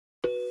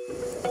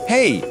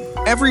Hey,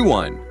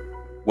 everyone!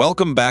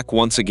 Welcome back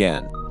once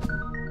again.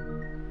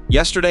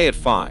 Yesterday at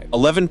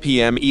 5:11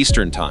 p.m.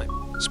 Eastern Time,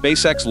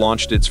 SpaceX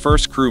launched its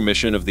first crew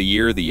mission of the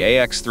year, the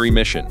AX-3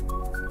 mission.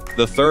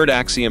 The third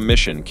Axiom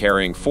mission,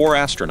 carrying 4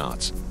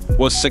 astronauts,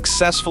 was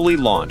successfully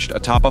launched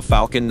atop a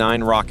Falcon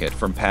 9 rocket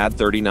from Pad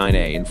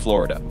 39A in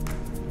Florida.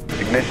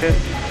 Ignition,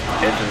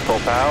 engine full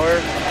power,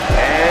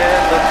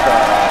 and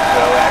liftoff.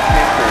 Go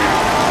Axiom 3.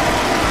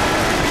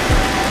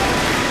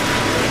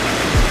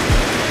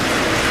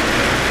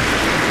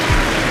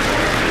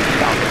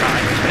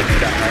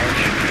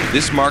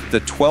 This marked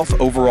the 12th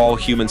overall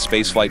human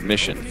spaceflight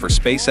mission for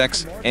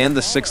SpaceX and the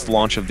 6th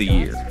launch of the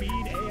year.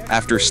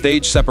 After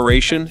stage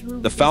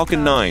separation, the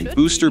Falcon 9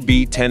 Booster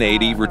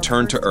B-1080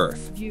 returned to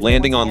Earth,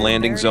 landing on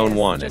Landing Zone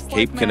 1 at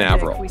Cape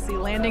Canaveral. We see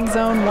Landing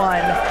Zone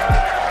 1.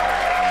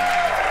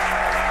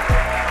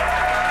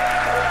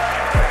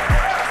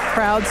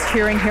 Crowds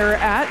cheering here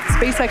at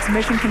SpaceX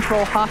Mission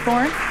Control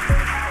Hawthorne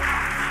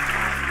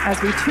as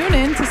we tune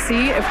in to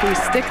see if we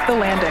stick the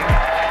landing.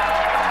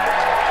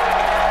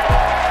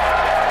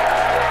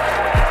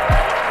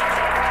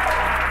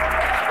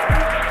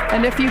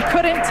 And if you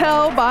couldn't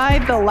tell by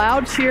the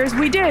loud cheers,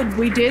 we did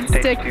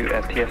stick. Stage 2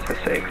 FTS has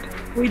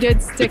saved. We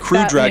did stick The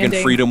Crew Dragon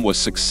landing. Freedom was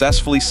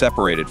successfully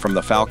separated from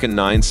the Falcon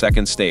 9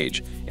 second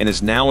stage and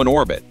is now in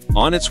orbit,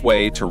 on its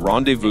way to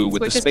rendezvous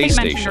with the space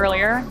mentioned station.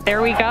 Earlier.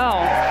 There we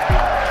go.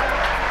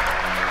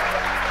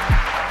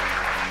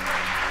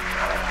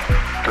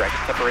 Dragon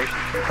separation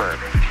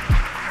confirmed.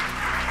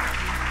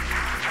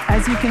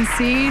 As you can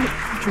see,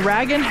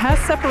 Dragon has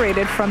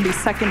separated from the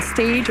second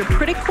stage. A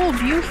pretty cool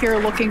view here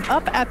looking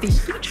up at the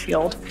heat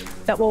shield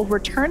that will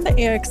return the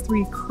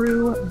AX-3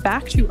 crew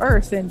back to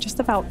Earth in just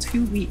about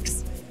 2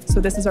 weeks. So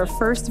this is our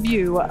first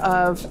view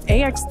of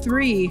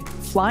AX-3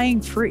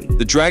 flying free.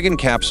 The Dragon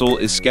capsule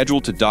is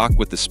scheduled to dock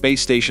with the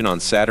space station on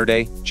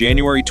Saturday,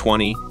 January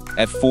 20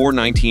 at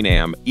 4:19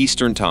 a.m.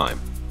 Eastern Time.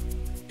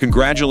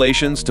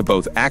 Congratulations to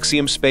both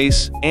Axiom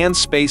Space and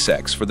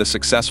SpaceX for the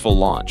successful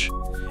launch,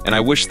 and I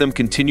wish them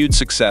continued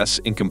success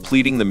in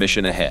completing the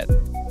mission ahead.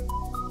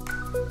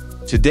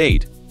 To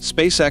date,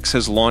 SpaceX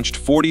has launched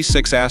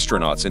 46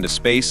 astronauts into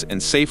space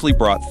and safely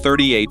brought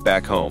 38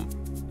 back home.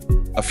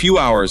 A few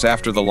hours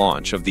after the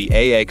launch of the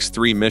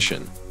AX-3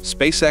 mission,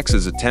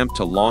 SpaceX's attempt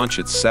to launch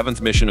its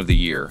 7th mission of the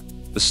year,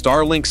 the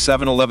Starlink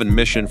 711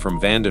 mission from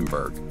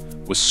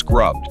Vandenberg, was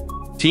scrubbed.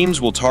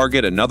 Teams will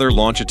target another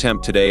launch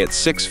attempt today at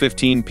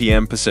 6:15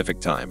 p.m. Pacific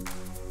Time.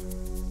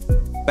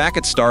 Back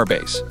at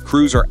Starbase,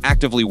 crews are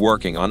actively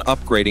working on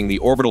upgrading the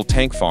orbital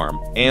tank farm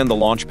and the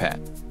launch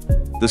pad.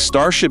 The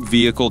Starship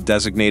vehicle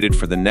designated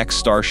for the next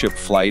Starship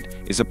flight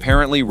is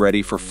apparently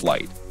ready for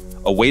flight,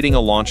 awaiting a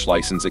launch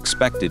license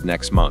expected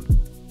next month.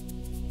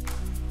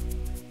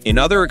 In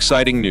other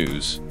exciting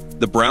news,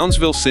 the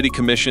Brownsville City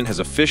Commission has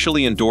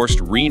officially endorsed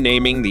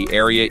renaming the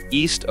area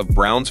east of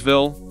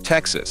Brownsville,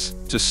 Texas,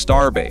 to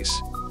Starbase,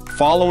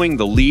 following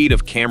the lead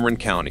of Cameron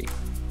County.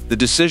 The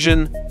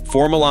decision,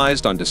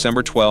 formalized on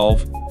December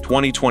 12,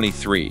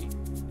 2023,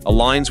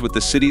 aligns with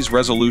the city's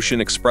resolution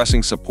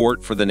expressing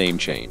support for the name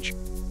change.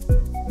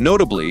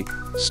 Notably,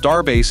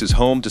 Starbase is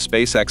home to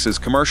SpaceX's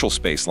commercial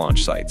space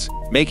launch sites,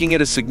 making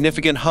it a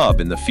significant hub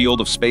in the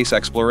field of space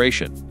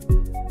exploration.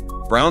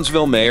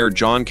 Brownsville Mayor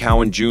John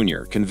Cowan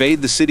Jr.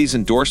 conveyed the city's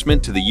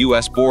endorsement to the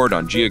U.S. Board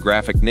on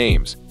Geographic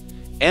Names,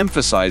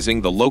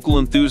 emphasizing the local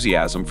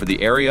enthusiasm for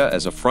the area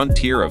as a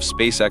frontier of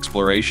space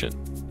exploration.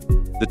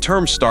 The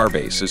term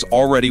Starbase is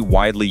already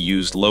widely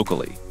used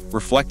locally,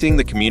 reflecting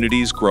the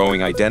community's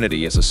growing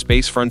identity as a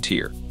space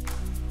frontier.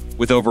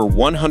 With over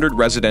 100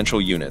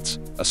 residential units,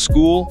 a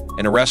school,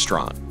 and a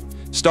restaurant,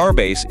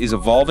 Starbase is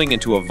evolving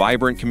into a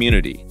vibrant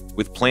community,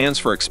 with plans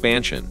for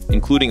expansion,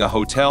 including a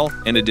hotel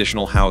and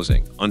additional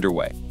housing,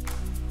 underway.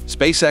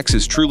 SpaceX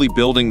is truly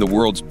building the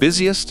world's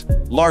busiest,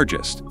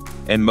 largest,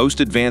 and most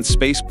advanced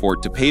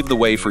spaceport to pave the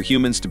way for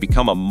humans to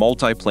become a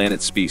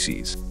multi-planet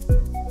species.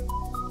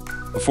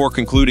 Before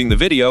concluding the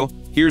video,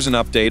 here's an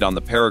update on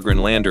the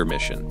Peregrine lander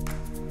mission.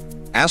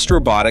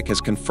 Astrobotic has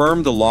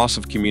confirmed the loss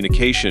of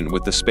communication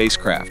with the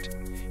spacecraft,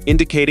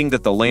 indicating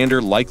that the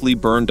lander likely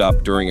burned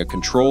up during a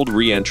controlled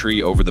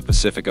re-entry over the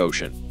Pacific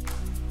Ocean.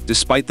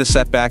 Despite the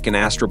setback in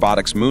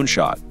Astrobotic's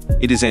moonshot,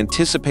 it is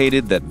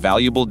anticipated that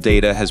valuable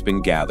data has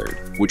been gathered,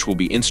 which will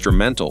be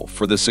instrumental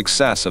for the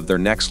success of their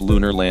next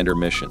lunar lander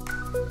mission.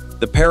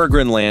 The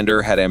Peregrine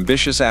lander had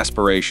ambitious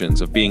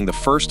aspirations of being the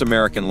first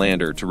American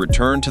lander to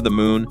return to the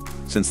moon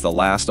since the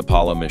last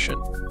Apollo mission.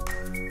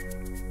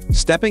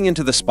 Stepping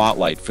into the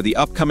spotlight for the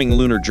upcoming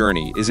lunar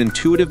journey is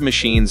Intuitive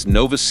Machines'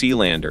 Nova C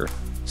lander,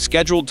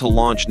 scheduled to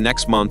launch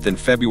next month in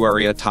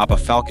February atop a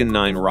Falcon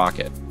 9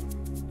 rocket.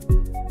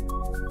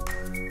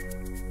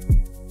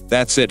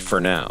 That's it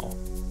for now.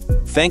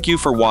 Thank you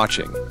for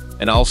watching,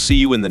 and I'll see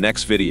you in the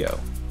next video.